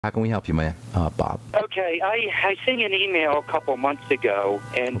How can we help you, man, Bob? Okay, I sent an email a couple months ago,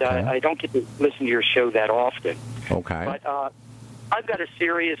 and Okay. I don't get to listen to your show that often. Okay. But I've got a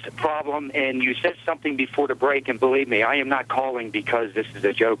serious problem, and you said something before the break, and believe me, I am not calling because this is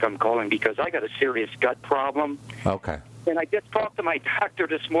a joke. I'm calling because I got a serious gut problem. Okay. And I just talked to my doctor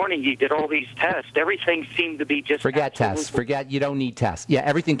this morning. He did all these tests. Everything seemed to be just Forget tests. Forget, you don't need tests. Yeah,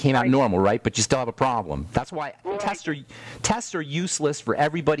 everything came out normal, right? But you still have a problem. That's why tests are useless for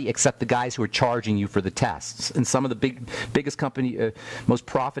everybody except the guys who are charging you for the tests. And some of the biggest company, most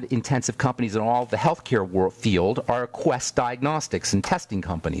profit-intensive companies in all of the healthcare field are Quest Diagnostics and testing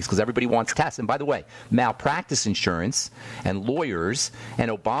companies because everybody wants tests. And by the way, malpractice insurance and lawyers and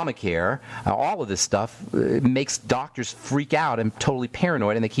Obamacare, all of this stuff makes doctors freak out and totally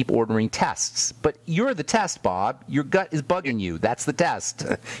paranoid, and they keep ordering tests. But you're the test, Bob. Your gut is bugging you. That's the test.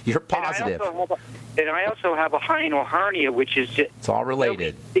 You're positive. And I also have a hinal hernia, which is just... It's all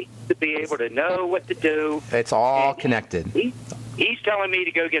related. To be able to know what to do. It's all connected. He's telling me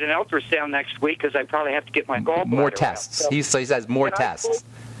to go get an ultrasound next week because I probably have to get my gallbladder More tests. out. So he says more tests.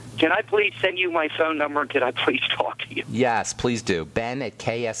 Can I please send you my phone number, and can I please talk to you? Yes, please do.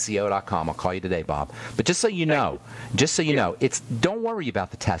 Ben@ksco.com. I'll call you today, Bob. But just so you know, don't worry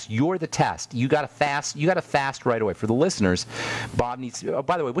about the test. You're the test. You got to fast right away. For the listeners, Bob needs. Oh,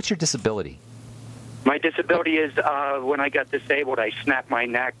 by the way, what's your disability? My disability is when I got disabled, I snapped my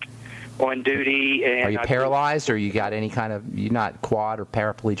neck on duty. And are you paralyzed, or you got any kind of? You're not quad or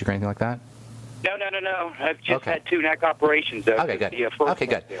paraplegic or anything like that? No. I've just had 2 neck operations. Okay, good. Okay,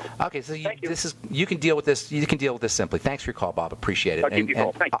 good. Okay, so you can deal with this. You can deal with this simply. Thanks for your call, Bob. Appreciate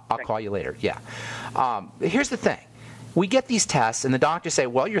it. I'll call you later. Yeah. Here's the thing. We get these tests, and the doctors say,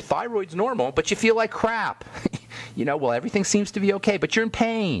 "Well, your thyroid's normal, but you feel like crap." Well, everything seems to be okay, but you're in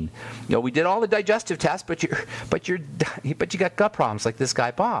pain. We did all the digestive tests, but you got gut problems like this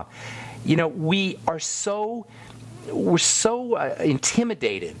guy, Bob. We're so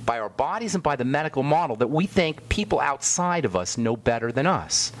intimidated by our bodies and by the medical model that we think people outside of us know better than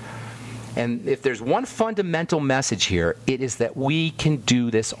us. And if there's one fundamental message here, it is that we can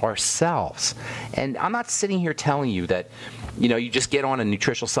do this ourselves. And I'm not sitting here telling you that, you just get on a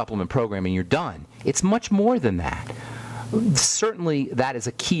nutritional supplement program and you're done. It's much more than that. Certainly, that is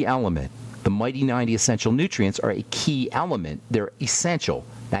a key element. The Mighty 90 essential nutrients are a key element. They're essential.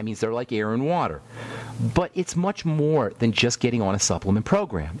 That means they're like air and water. But it's much more than just getting on a supplement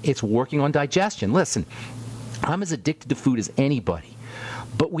program. It's working on digestion. Listen, I'm as addicted to food as anybody.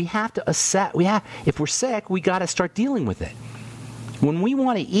 But we have to assess. If we're sick, we got to start dealing with it. When we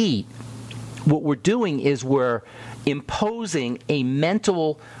want to eat, what we're doing is we're imposing a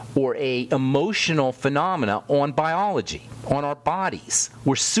mental or a emotional phenomena on biology, on our bodies.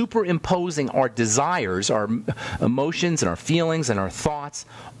 We're superimposing our desires, our emotions and our feelings and our thoughts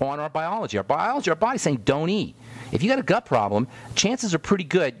on our biology. Our body's saying don't eat. If you got a gut problem, chances are pretty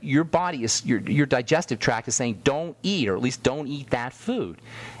good your digestive tract is saying don't eat, or at least don't eat that food.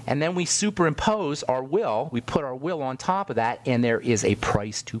 And then we superimpose our will, we put our will on top of that, and there is a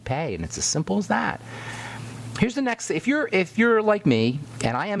price to pay, and it's as simple as that. Here's the next. If you're like me,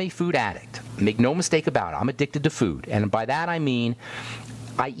 and I am a food addict, make no mistake about it, I'm addicted to food. And by that I mean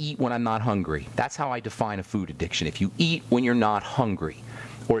I eat when I'm not hungry. That's how I define a food addiction. If you eat when you're not hungry,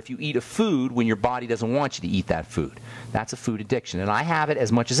 or if you eat a food when your body doesn't want you to eat that food, that's a food addiction. And I have it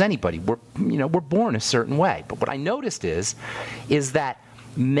as much as anybody. We're born a certain way. But what I noticed is that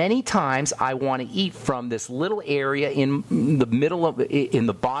many times I want to eat from this little area in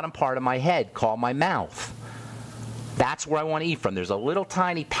the bottom part of my head called my mouth. That's where I want to eat from. There's a little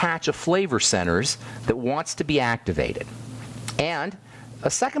tiny patch of flavor centers that wants to be activated. And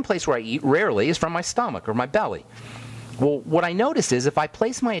a second place where I eat rarely is from my stomach or my belly. Well, what I notice is if I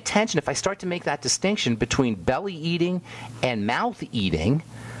place my attention, if I start to make that distinction between belly eating and mouth eating,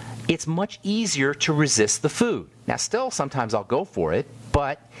 it's much easier to resist the food. Now, still, sometimes I'll go for it,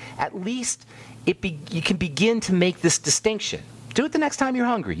 but at least you can begin to make this distinction. Do it the next time you're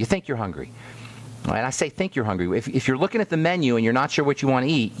hungry. You think you're hungry. And I say think you're hungry. If you're looking at the menu and you're not sure what you want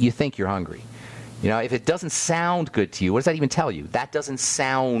to eat, you think you're hungry. If it doesn't sound good to you, what does that even tell you? That doesn't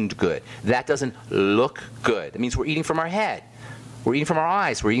sound good. That doesn't look good. It means we're eating from our head. We're eating from our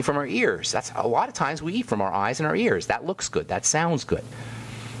eyes. We're eating from our ears. That's a lot of times we eat from our eyes and our ears. That looks good. That sounds good.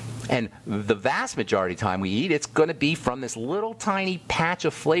 And the vast majority of the time we eat, it's going to be from this little tiny patch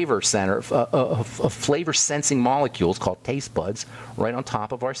of flavor center, of flavor sensing molecules called taste buds right on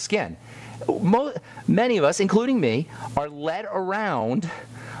top of our skin. Many of us, including me, are led around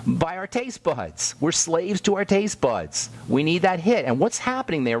by our taste buds. We're slaves to our taste buds. We need that hit. And what's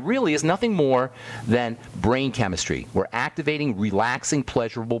happening there really is nothing more than brain chemistry. We're activating relaxing,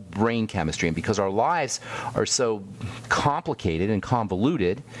 pleasurable brain chemistry. And because our lives are so complicated and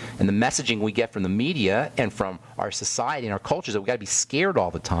convoluted, and the messaging we get from the media and from our society and our cultures that we've got to be scared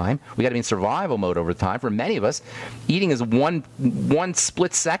all the time, we've got to be in survival mode over the time. For many of us, eating is one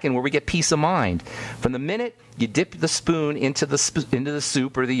split second where we get peace of mind. From the minute you dip the spoon into the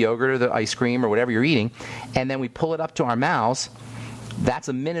soup or the yogurt or the ice cream or whatever you're eating, and then we pull it up to our mouths, that's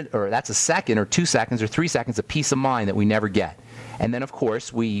a minute, or that's a second or 2 seconds or 3 seconds of peace of mind that we never get. And then, of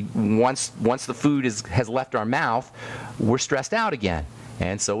course, once the food has left our mouth, we're stressed out again.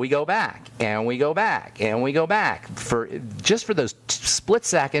 And so we go back, and we go back, and we go back for those split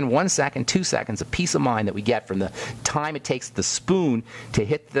second, 1 second, 2 seconds of peace of mind that we get from the time it takes the spoon to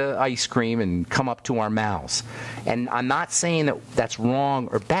hit the ice cream and come up to our mouths. And I'm not saying that that's wrong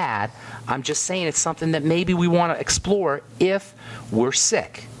or bad. I'm just saying it's something that maybe we want to explore if we're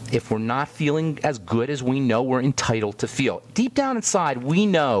sick, if we're not feeling as good as we know we're entitled to feel. Deep down inside, we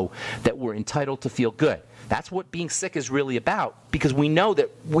know that we're entitled to feel good. That's what being sick is really about, because we know that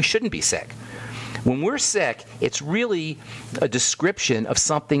we shouldn't be sick. When we're sick, it's really a description of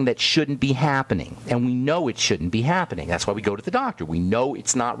something that shouldn't be happening, and we know it shouldn't be happening. That's why we go to the doctor. We know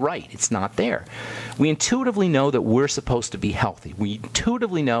it's not right. It's not there. We intuitively know that we're supposed to be healthy. We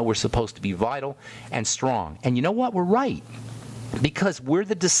intuitively know we're supposed to be vital and strong. And you know what? We're right. Because we're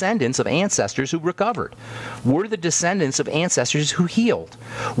the descendants of ancestors who recovered. We're the descendants of ancestors who healed.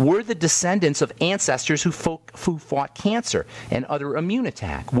 We're the descendants of ancestors who fought cancer and other immune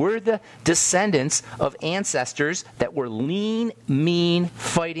attack. We're the descendants of ancestors that were lean, mean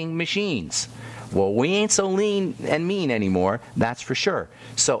fighting machines. Well, we ain't so lean and mean anymore, that's for sure.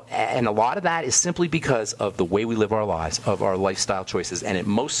 So, and a lot of that is simply because of the way we live our lives, of our lifestyle choices, and it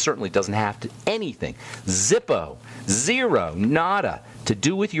most certainly doesn't have anything, zippo, zero, nada, to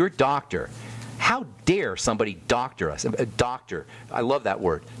do with your doctor. How dare somebody doctor us? A doctor, I love that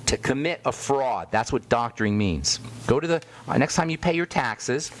word, to commit a fraud. That's what doctoring means. Go to the, next time you pay your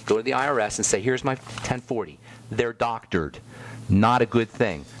taxes, go to the IRS and say, here's my 1040. They're doctored. Not a good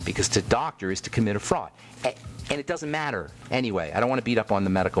thing, because to doctor is to commit a fraud. And it doesn't matter anyway. I don't want to beat up on the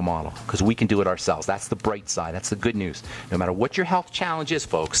medical model, because we can do it ourselves. That's the bright side. That's the good news. No matter what your health challenge is,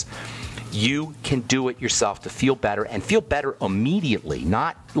 folks, you can do it yourself to feel better, and feel better immediately,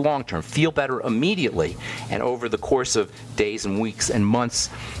 not long term. Feel better immediately, and over the course of days and weeks and months,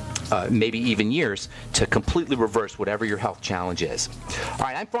 maybe even years, to completely reverse whatever your health challenge is. All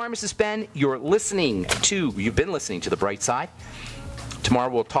right, I'm Pharmacist Ben. You've been listening to The Bright Side.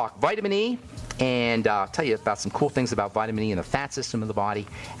 Tomorrow we'll talk vitamin E, and I'll tell you about some cool things about vitamin E and the fat system of the body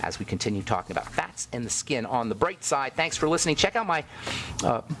as we continue talking about fats and the skin on The Bright Side. Thanks for listening. Check out my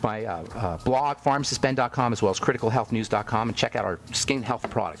blog, pharmacistben.com, as well as criticalhealthnews.com, and check out our skin health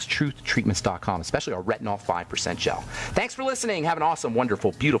products, truthtreatments.com, especially our retinol 5% gel. Thanks for listening. Have an awesome,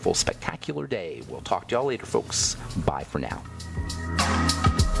 wonderful, beautiful, spectacular day. We'll talk to y'all later, folks. Bye for now.